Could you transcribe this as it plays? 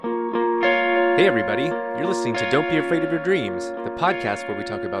Hey everybody, you're listening to Don't Be Afraid of Your Dreams, the podcast where we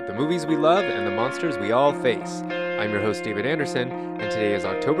talk about the movies we love and the monsters we all face. I'm your host David Anderson, and today is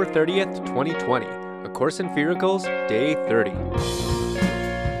October 30th, 2020, A Course in Fearacles, Day 30.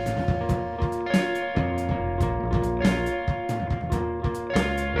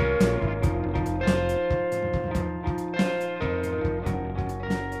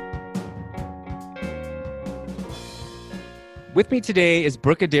 With me today is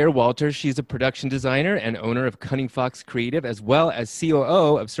Brooke Adair Walters. She's a production designer and owner of Cunning Fox Creative, as well as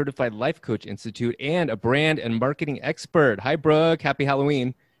COO of Certified Life Coach Institute and a brand and marketing expert. Hi, Brooke. Happy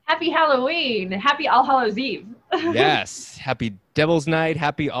Halloween. Happy Halloween. Happy All Hallows Eve. Yes. Happy Devil's Night.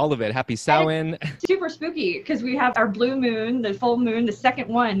 Happy all of it. Happy Samhain. Super spooky because we have our blue moon, the full moon, the second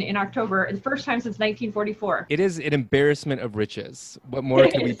one in October, the first time since 1944. It is an embarrassment of riches. What more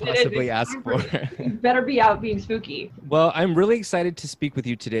could we possibly ask for? It better be out being spooky. Well, I'm really excited to speak with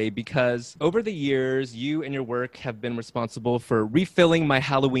you today because over the years, you and your work have been responsible for refilling my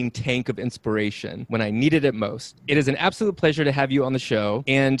Halloween tank of inspiration when I needed it most. It is an absolute pleasure to have you on the show.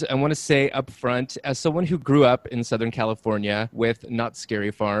 And I want to say up front, as someone who grew up in Southern California with Knott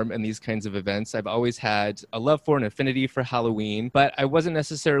Scary Farm and these kinds of events, I've always had a love for and affinity for Halloween, but I wasn't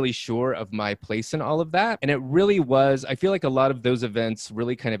necessarily sure of my place in all of that. And it really was, I feel like a lot of those events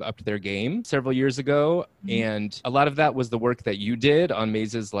really kind of upped their game several years ago. And a lot of that was the work that you did on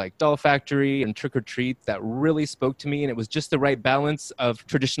mazes like Doll Factory and Trick or Treat that really spoke to me. And it was just the right balance of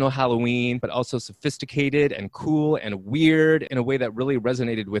traditional Halloween, but also sophisticated and cool and weird in a way that really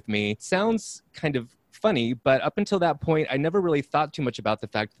resonated with me. It sounds kind of funny, but up until that point, I never really thought too much about the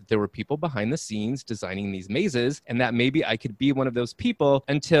fact that there were people behind the scenes designing these mazes and that maybe I could be one of those people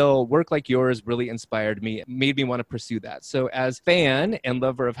until work like yours really inspired me, made me want to pursue that. So as fan and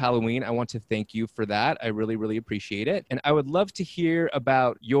lover of Halloween, I want to thank you for that. I really, really appreciate it. And I would love to hear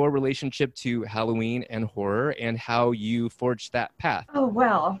about your relationship to Halloween and horror and how you forged that path. Oh,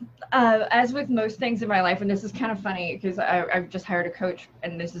 well, as with most things in my life, and this is kind of funny because I've just hired a coach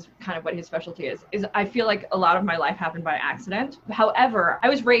and this is kind of what his specialty is I feel like a lot of my life happened by accident. However, I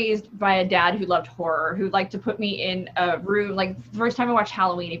was raised by a dad who loved horror, who liked to put me in a room. Like the first time I watched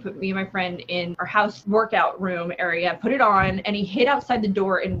Halloween, he put me and my friend in our house workout room area, put it on, and he hid outside the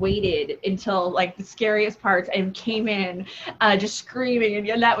door and waited until like the scariest parts and came in just screaming.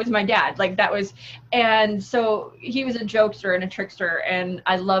 And that was my dad. And so he was a jokester and a trickster, and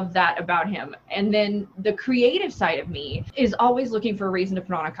I loved that about him. And then the creative side of me is always looking for a reason to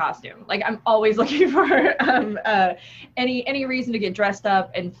put on a costume. Like I'm always looking for any reason to get dressed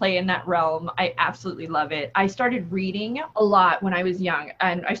up and play in that realm. I absolutely love it. I started reading a lot when I was young,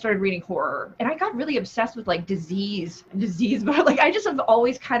 and I started reading horror, and I got really obsessed with like disease, but like I just have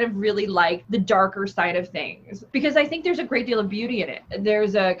always kind of really liked the darker side of things because I think there's a great deal of beauty in it.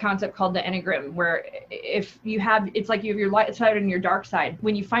 There's a concept called the Enneagram where if you have, it's like you have your light side and your dark side.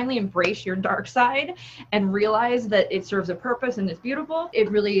 When you finally embrace your dark side and realize that it serves a purpose and it's beautiful, it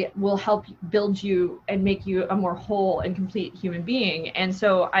really will help build you and make you a more whole and complete human being. And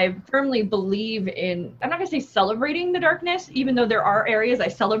so I firmly believe in, I'm not gonna say celebrating the darkness, even though there are areas I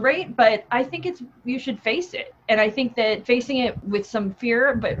celebrate, but I think you should face it. And I think that facing it with some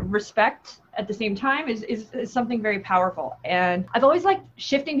fear, but respect at the same time is something very powerful. And I've always liked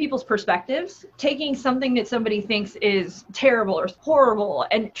shifting people's perspectives, taking something that somebody thinks is terrible or horrible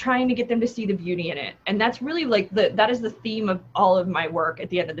and trying to get them to see the beauty in it. And that's really like that is the theme of all of my work at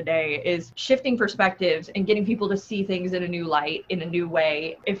the end of the day, is shifting perspectives and getting people to see things in a new light, in a new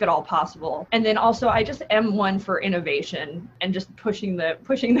way, if at all possible. And then also I just am one for innovation and just pushing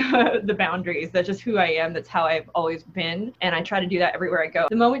the boundaries. That's just who I am. That's how I've always been. And I try to do that everywhere I go.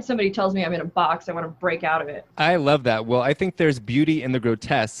 The moment somebody tells me I'm in a box, I want to break out of it. I love that. Well, I think there's beauty in the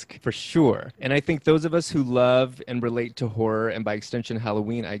grotesque for sure. And I think those of us who love and relate to horror, and by extension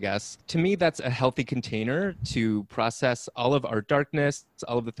Halloween, I guess, to me that's a healthy container to process all of our darkness,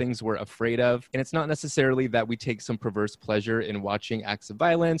 all of the things we're afraid of. And it's not necessarily that we take some perverse pleasure in watching acts of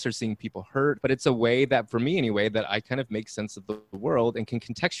violence or seeing people hurt, but it's a way that, for me anyway, that I kind of make sense of the world and can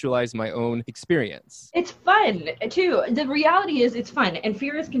contextualize my own experience. It's fun too. The reality is it's fun, and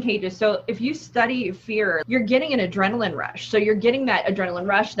fear is contagious. So if you study fear, you're getting an adrenaline rush. So you're getting that adrenaline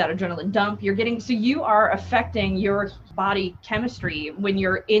rush, that adrenaline dump. So you are affecting your body chemistry when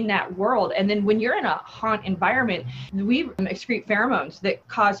you're in that world. And then when you're in a haunt environment, we excrete pheromones that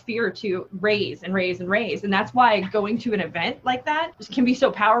cause fear to raise and raise and raise. And that's why going to an event like that can be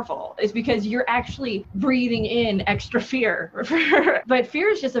so powerful, is because you're actually breathing in extra fear. But fear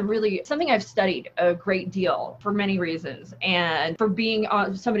is just something I've studied a great deal deal for many reasons. And for being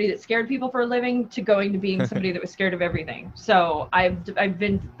somebody that scared people for a living to going to being somebody that was scared of everything. So I've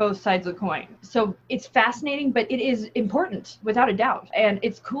been both sides of the coin. So it's fascinating, but it is important without a doubt. And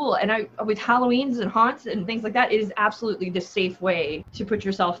it's cool. And with Halloweens and haunts and things like that, it is absolutely the safe way to put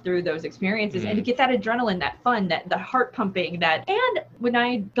yourself through those experiences and to get that adrenaline, that fun, that the heart pumping, and when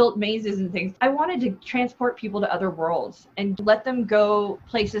I built mazes and things, I wanted to transport people to other worlds and let them go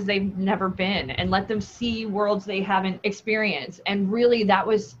places they've never been and let them see worlds they haven't experienced. And really that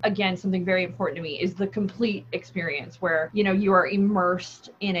was, again, something very important to me, is the complete experience where, you are immersed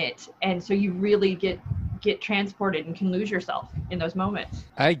in it. And so you really get transported and can lose yourself in those moments.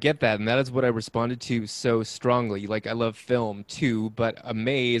 I get that. And that is what I responded to so strongly. Like, I love film too, but a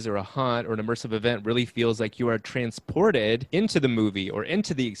maze or a haunt or an immersive event really feels like you are transported into the movie or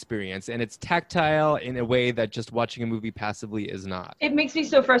into the experience. And it's tactile in a way that just watching a movie passively is not. It makes me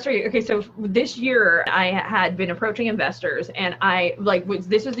so frustrated. Okay, so this year I had been approaching investors and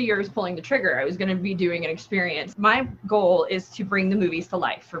this was the year I was pulling the trigger. I was going to be doing an experience. My goal is to bring the movies to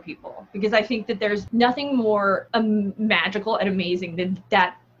life for people, because I think that there's nothing more magical and amazing than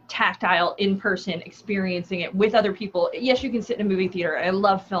that tactile in-person experiencing it with other people. Yes, you can sit in a movie theater. I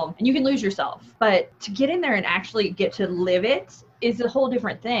love film and you can lose yourself, but to get in there and actually get to live it is a whole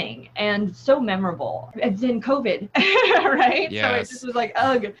different thing and so memorable. It's in COVID, right? Yes. So it just was like,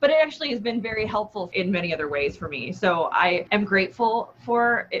 ugh. But it actually has been very helpful in many other ways for me. So I am grateful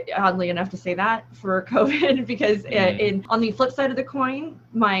for it, oddly enough to say that, for COVID, because on the flip side of the coin,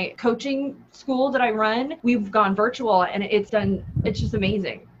 my coaching school that I run, we've gone virtual and it's just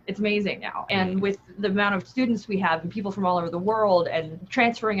amazing. It's amazing now. And with the amount of students we have and people from all over the world and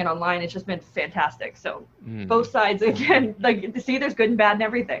transferring it online, it's just been fantastic. So both sides, again, see, there's good and bad in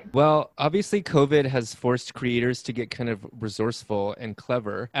everything. Well, obviously COVID has forced creators to get kind of resourceful and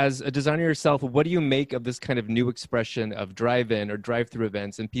clever. As a designer yourself, what do you make of this kind of new expression of drive-in or drive-through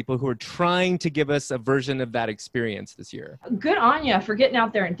events and people who are trying to give us a version of that experience this year? Good on you for getting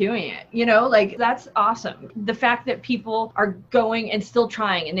out there and doing it. That's awesome. The fact that people are going and still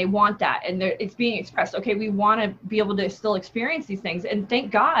trying and they want that and it's being expressed. Okay, we want to be able to still experience these things, and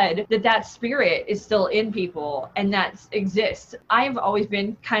thank God that spirit is still in people and that exists. I've always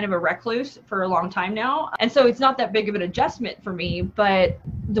been kind of a recluse for a long time now, and so it's not that big of an adjustment for me, but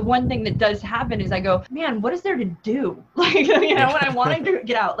the one thing that does happen is I go, man, what is there to do? When I want to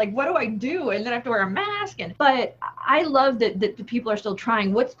get out, what do I do? And then I have to wear a mask. But I love that the people are still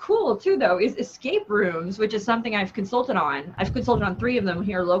trying. What's cool too, though, is escape rooms, which is something I've consulted on. I've consulted on 3 of them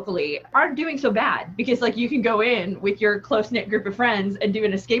here locally, aren't doing so bad, because you can go in with your close-knit group of friends and do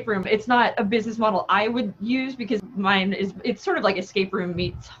an escape room. It's not a business model I would use, because it's sort of like escape room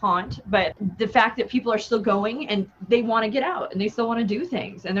meets haunt, but the fact that people are still going and they want to get out and they still want to do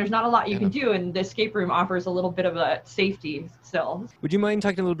things, and there's not a lot you can do, and the escape room offers a little bit of a safety still. Would you mind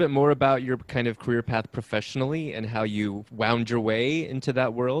talking a little bit more about your kind of career path professionally and how you wound your way into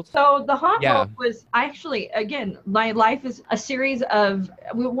that world? So the haunt world was actually, again, my life is a series of,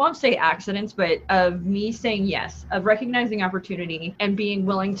 we won't say accidents, but of me saying yes, of recognizing opportunity and being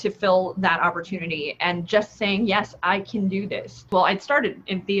willing to fill that opportunity and just saying, yes, I can do this. Well, I'd started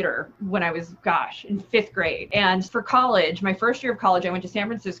in theater when I was, in 5th grade. And for college, my first year of college, I went to San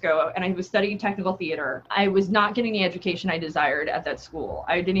Francisco and I was studying technical theater. I was not getting the education I desired at that school.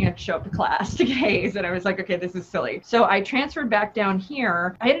 I didn't even have to show up to class to get A's, and I was like, okay, this is silly. So I transferred back down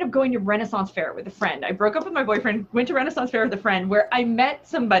here. I ended up going to Renaissance Fair with a friend. I broke up with my boyfriend, went to Renaissance Fair with a friend, where I met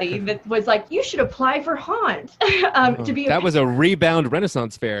somebody that was like, you should apply for haunt. That was a rebound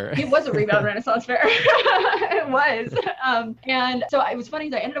Renaissance Fair. It was a rebound Renaissance Fair. It was. And so it was funny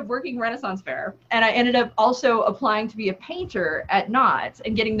that I ended up working Renaissance Fair, and I ended up also applying to be a painter at Knott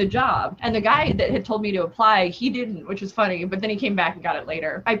and getting the job. And the guy that had told me to apply, he didn't, which was funny, but then he came back and got it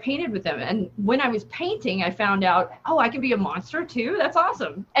later. I painted with him, and when I was painting, I found out, I can be a monster too? That's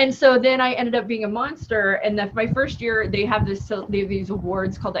awesome. And so then I ended up being a monster, and my first year, they have these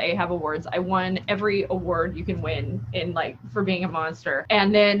awards called the AHAB Awards. I won every award you can win for being a monster.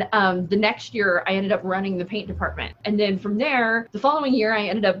 And then the next year, I ended up running the paint department. And then from there, the following year, I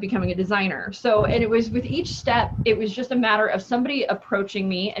ended up becoming a designer. So, and it was with each step, it was just a matter of somebody approaching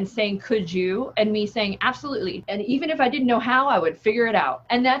me and saying, could you? And me saying, absolutely. And even if I didn't know how, I would figure it out.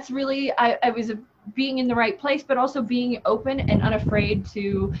 And that's really, I was being in the right place, but also being open and unafraid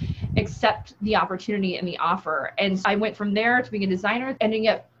to accept the opportunity and the offer. And I went from there to being a designer, ending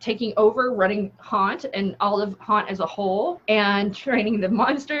up taking over running Haunt and all of Haunt as a whole and training the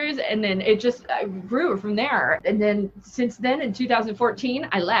monsters. And then I grew from there. And then since then in 2014,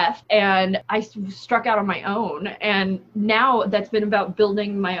 I left and I struck out on my own. And now that's been about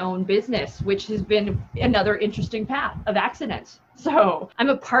building my own business, which has been another interesting path of accidents. So I'm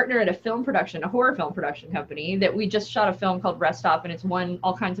a partner at a horror film production company that we just shot a film called Rest Stop, and it's won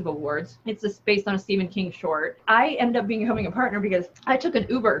all kinds of awards. It's based on a Stephen King short. I ended up becoming a partner because I took an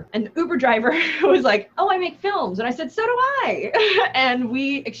Uber, and the Uber driver was like, oh, I make films. And I said, so do I. And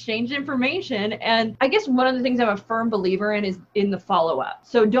we exchanged information. And I guess one of the things I'm a firm believer in is in the follow-up.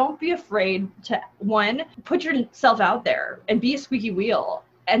 So don't be afraid to, one, put yourself out there and be a squeaky wheel.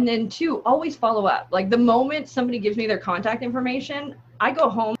 And then two, always follow up. Like the moment somebody gives me their contact information, I go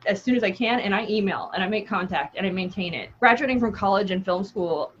home as soon as I can and I email and I make contact and I maintain it. Graduating from college and film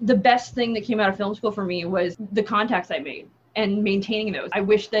school, the best thing that came out of film school for me was the contacts I made and maintaining those. I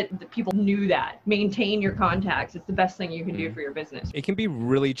wish that the people knew that. Maintain your contacts. It's the best thing you can do for your business. It can be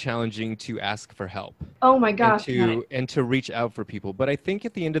really challenging to ask for help. Oh my gosh. And to reach out for people. But I think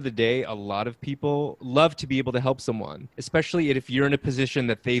at the end of the day, a lot of people love to be able to help someone, especially if you're in a position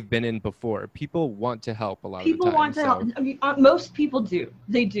that they've been in before. People want to help a lot of the time. People want to help. I mean, most people do.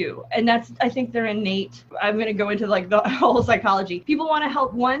 They do. And I think they're innate. I'm going to go into like the whole psychology. People want to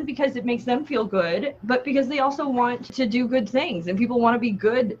help, one, because it makes them feel good, but because they also want to do good things, and people want to be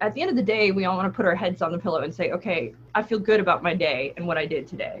good. At the end of the day, we all want to put our heads on the pillow and say, okay, I feel good about my day and what I did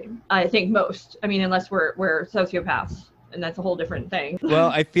today. I think most, unless we're sociopaths, and that's a whole different thing. Well,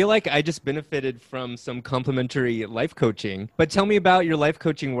 I feel like I just benefited from some complimentary life coaching. But tell me about your life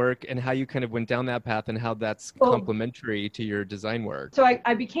coaching work and how you kind of went down that path and how that's complementary to your design work. So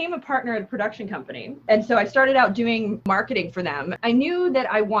I became a partner at a production company. And so I started out doing marketing for them. I knew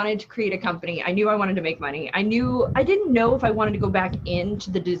that I wanted to create a company. I knew I wanted to make money. I didn't know if I wanted to go back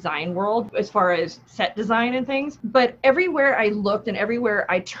into the design world as far as set design and things. But everywhere I looked and everywhere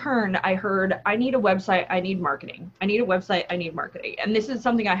I turned, I heard, I need a website. I need marketing. I need a website. I need marketing. And this is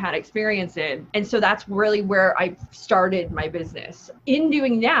something I had experience in. And so that's really where I started my business. In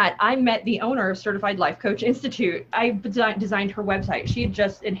doing that, I met the owner of Certified Life Coach Institute. I designed her website. She had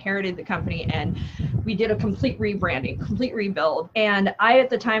just inherited the company and we did a complete rebranding, complete rebuild. And I, at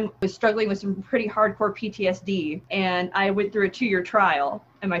the time, was struggling with some pretty hardcore PTSD. And I went through a 2-year trial.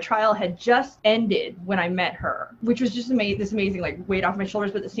 And my trial had just ended when I met her, which was just this amazing like weight off my shoulders.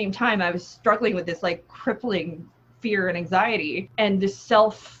 But at the same time, I was struggling with this like crippling fear and anxiety and this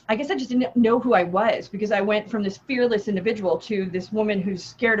I guess I just didn't know who I was, because I went from this fearless individual to this woman who's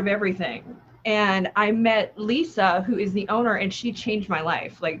scared of everything. And I met Lisa, who is the owner, and she changed my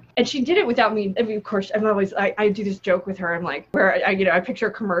life. And she did it without me. I mean, of course, I do this joke with her. I'm like, where I picture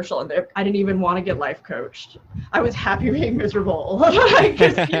a commercial and I didn't even want to get life coached. I was happy being miserable.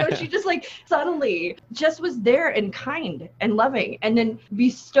 Because, she just like subtly just was there and kind and loving, and then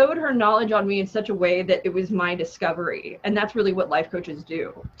bestowed her knowledge on me in such a way that it was my discovery. And that's really what life coaches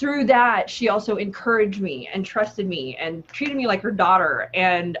do. Through that, she also encouraged me and trusted me and treated me like her daughter.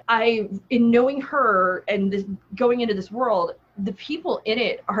 And in knowing her and going into this world, the people in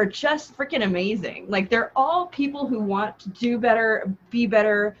it are just freaking amazing. Like, they're all people who want to do better, be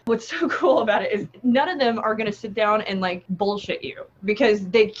better. What's so cool about it is none of them are going to sit down and like bullshit you, because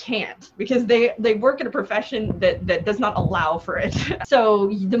they can't, because they work in a profession that does not allow for it.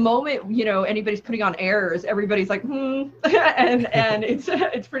 So the moment, anybody's putting on airs, everybody's like, and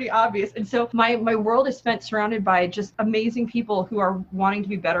it's pretty obvious. And so my world is spent surrounded by just amazing people who are wanting to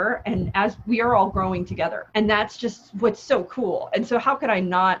be better. And as we are all growing together, and that's just what's so cool. And so how could I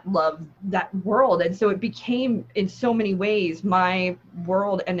not love that world? And so it became in so many ways my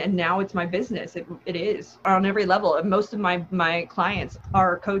world, and now it's my business. It is on every level. And most of my clients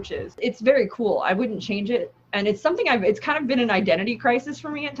are coaches. It's very cool. I wouldn't change it. And it's something it's kind of been an identity crisis for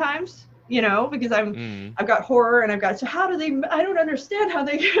me at times. Because I've got horror and so how do they, I don't understand how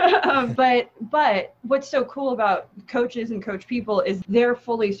they, but what's so cool about coaches and coach people is they're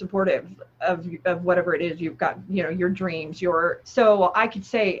fully supportive of whatever it is you've got, your dreams, so I could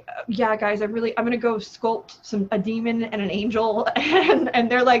say, yeah, guys, I'm going to go sculpt a demon and an angel. And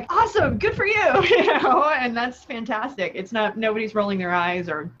they're like, awesome, good for you. And that's fantastic. It's not, nobody's rolling their eyes,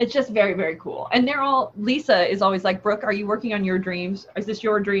 or it's just very, very cool. And Lisa is always like, Brooke, are you working on your dreams? Is this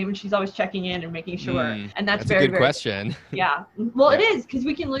your dream? And she's always checking checking in and making sure. And that's a very, good question. Yeah. Well, it is, because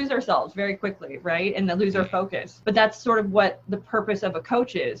we can lose ourselves very quickly, right? And then lose our focus. But that's sort of what the purpose of a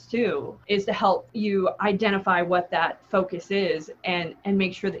coach is too, is to help you identify what that focus is and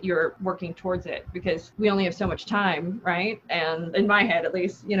make sure that you're working towards it, because we only have so much time, right? And in my head, at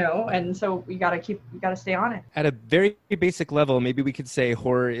least, and so you got to stay on it. At a very basic level, maybe we could say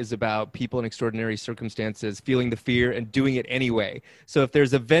horror is about people in extraordinary circumstances feeling the fear and doing it anyway. So if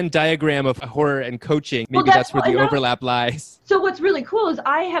there's a Venn diagram of horror and coaching, maybe that's where the overlap lies. So what's really cool is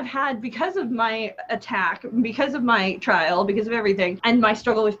I have had, because of my attack, because of my trial, because of everything, and my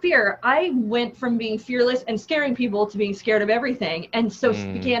struggle with fear, I went from being fearless and scaring people to being scared of everything. And so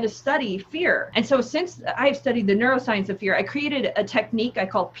began to study fear. And so since I've studied the neuroscience of fear, I created a technique I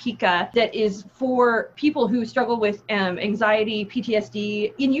call PICA that is for people who struggle with anxiety,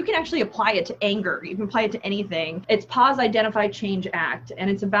 PTSD, and you can actually apply it to anger. You can apply it to anything. It's pause, identify, change, act. And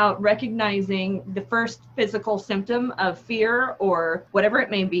it's about recognizing the first physical symptom of fear or whatever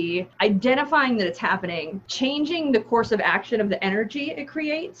it may be, identifying that it's happening, changing the course of action of the energy it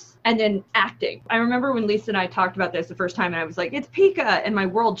creates, and then acting. I remember when Lisa and I talked about this the first time, and I was like, it's PICA, and my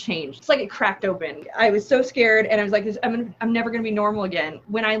world changed. It's like it cracked open. I was so scared, and I was like, I'm never going to be normal again.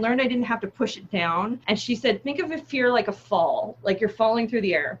 When I learned I didn't have to push it down, and she said, think of a fear like a fall, like you're falling through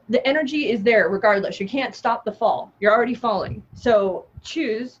the air. The energy is there regardless. You can't stop the fall. You're already falling. So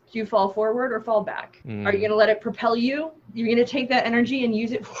choose, do you fall forward or fall back? Are you going to let it propel you? You're going to take that energy and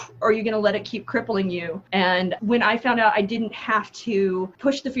use it, or are you going to let it keep crippling you? And when I found out I didn't have to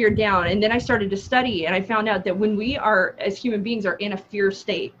push the fear down, and then I started to study, and I found out that when we are, as human beings, are in a fear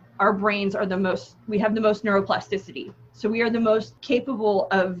state, our brains are we have the most neuroplasticity. So we are the most capable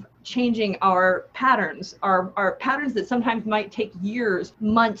of changing our patterns, our patterns that sometimes might take years,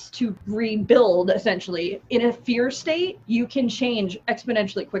 months to rebuild. Essentially, in a fear state, you can change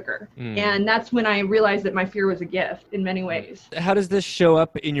exponentially quicker. And that's when I realized that my fear was a gift in many ways. How does this show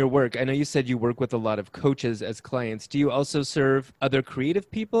up in your work? I know you said you work with a lot of coaches as clients. Do you also serve other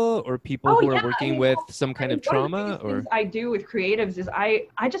creative people or people who are working with some kind of trauma? One of the things I do with creatives is I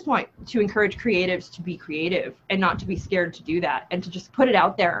just want to encourage creatives to be creative and not to be scared to do that, and to just put it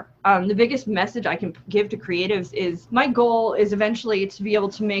out there. The biggest message I can give to creatives is my goal is eventually to be able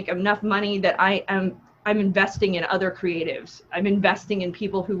to make enough money that I'm investing in other creatives. I'm investing in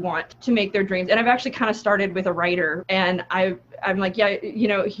people who want to make their dreams. And I've actually kind of started with a writer, and I'm like, yeah,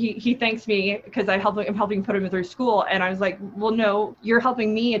 he thanks me because I'm helping put him through school. And I was like, well, no, you're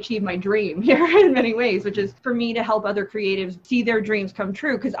helping me achieve my dream here in many ways, which is for me to help other creatives see their dreams come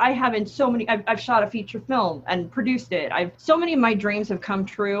true. Because I've shot a feature film and produced it. So many of my dreams have come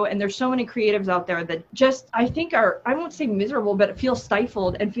true. And there's so many creatives out there that just, I think are, I won't say miserable, but feel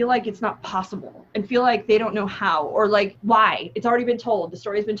stifled and feel like it's not possible and feel like they don't know how, or like why. It's already been told. The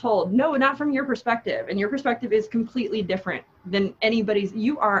story's been told. No, not from your perspective. And your perspective is completely different than anybody's.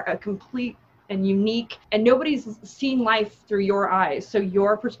 You are a complete and unique, and nobody's seen life through your eyes. So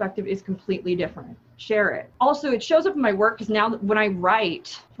your perspective is completely different. Share it. Also, it shows up in my work because now when I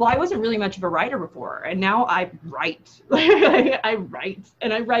write, well, I wasn't really much of a writer before, and now I write. I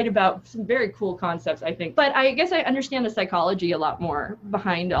write about some very cool concepts, I think. But I guess I understand the psychology a lot more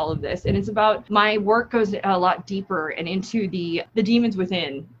behind all of this, and it's about my work goes a lot deeper and into the demons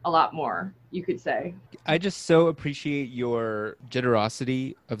within a lot more, you could say. I just so appreciate your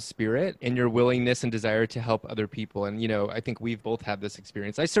generosity of spirit and your willingness and desire to help other people. And, I think we've both had this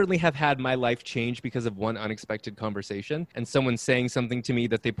experience. I certainly have had my life change because of one unexpected conversation and someone saying something to me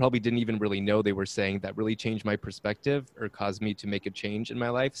that they probably didn't even really know they were saying that really changed my perspective or caused me to make a change in my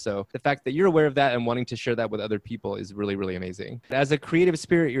life. So the fact that you're aware of that and wanting to share that with other people is really, really amazing. As a creative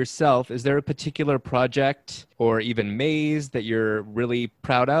spirit yourself, is there a particular project or even maze that you're really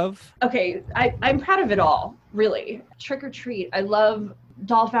proud of? Okay, I'm proud of it all, really. Trick or treat. I love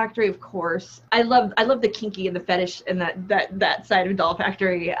Doll Factory, of course. I love the kinky and the fetish and that side of Doll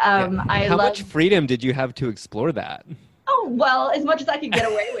Factory. How much freedom did you have to explore that? Oh, well, as much as I could get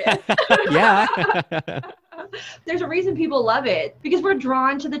away with. Yeah. There's a reason people love it, because we're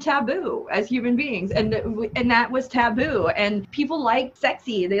drawn to the taboo as human beings, and that was taboo, and people like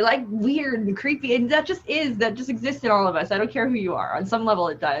sexy, they like weird and creepy, and that just exists in all of us. I don't care who you are, on some level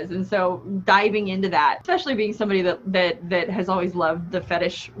it does. And so diving into that, especially being somebody that has always loved the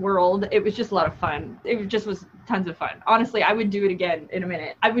fetish world, it was just a lot of fun. It just was tons of fun. Honestly, I would do it again in a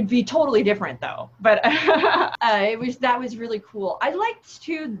minute. I would be totally different though, but that was really cool. I liked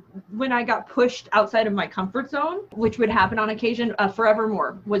to, when I got pushed outside of my comfort zone, which would happen on occasion.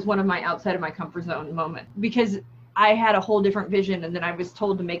 Forevermore was one of my outside of my comfort zone moments, because I had a whole different vision, and then I was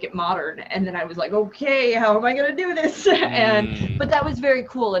told to make it modern, and then I was like, okay, how am I going to do this? But that was very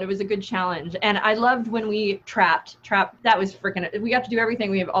cool, and it was a good challenge. And I loved when we trapped. That was freaking, we got to do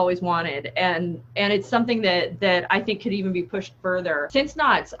everything we have always wanted, and it's something that I think could even be pushed further. Since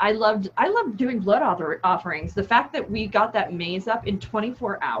Knott's, I loved doing blood offerings. The fact that we got that maze up in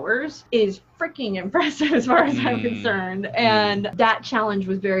 24 hours is freaking impressive as far as I'm concerned. And that challenge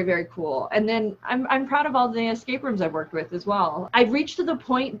was very, very cool. And then I'm proud of all the escape rooms I've worked with as well. I've reached to the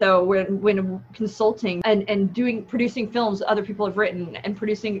point though when consulting and producing films other people have written and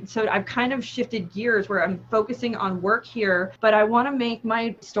producing, so I've kind of shifted gears where I'm focusing on work here, but I want to make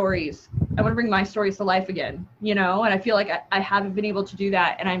my stories. I want to bring my stories to life again, and I feel like I haven't been able to do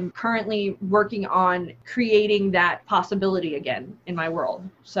that. And I'm currently working on creating that possibility again in my world.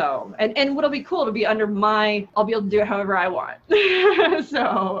 So, and what'll be cool to be under I'll be able to do it however I want.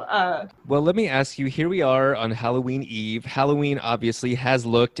 Well, let me ask you, here we are on Halloween Eve. Halloween obviously has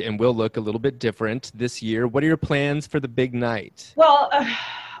looked and will look a little bit different this year. What are your plans for the big night? Well,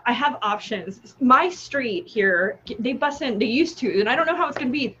 I have options. My street here, they used to, and I don't know how it's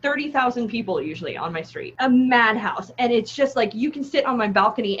going to be, 30,000 people usually on my street. A madhouse. And it's just like, you can sit on my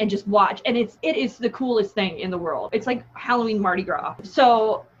balcony and just watch. And it is the coolest thing in the world. It's like Halloween Mardi Gras.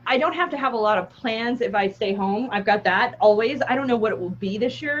 So I don't have to have a lot of plans if I stay home. I've got that always. I don't know what it will be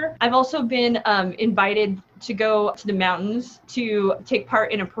this year. I've also been invited to go to the mountains to take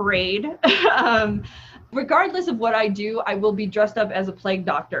part in a parade. Regardless of what I do, I will be dressed up as a plague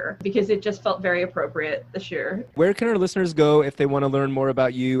doctor because it just felt very appropriate this year. Where can our listeners go if they want to learn more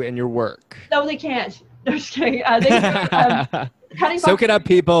about you and your work? No, they can't. I'm just kidding. Soak it up,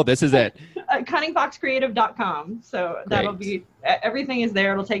 people. This is it. cunningfoxcreative.com. So that'll be, everything is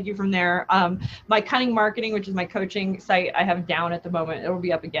there. It'll take you from there. My Cunning Marketing, which is my coaching site, I have down at the moment. It will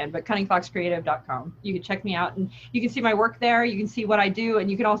be up again, but cunningfoxcreative.com. You can check me out and you can see my work there. You can see what I do. And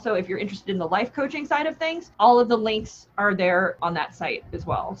you can also, if you're interested in the life coaching side of things, all of the links are there on that site as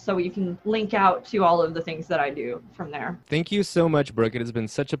well. So you can link out to all of the things that I do from there. Thank you so much, Brooke. It has been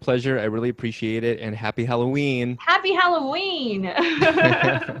such a pleasure. I really appreciate it. And happy Halloween. Happy Halloween.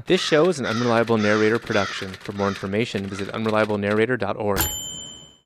 This show is an Unreliable Narrator production. For more information, visit unreliablenarrator.org.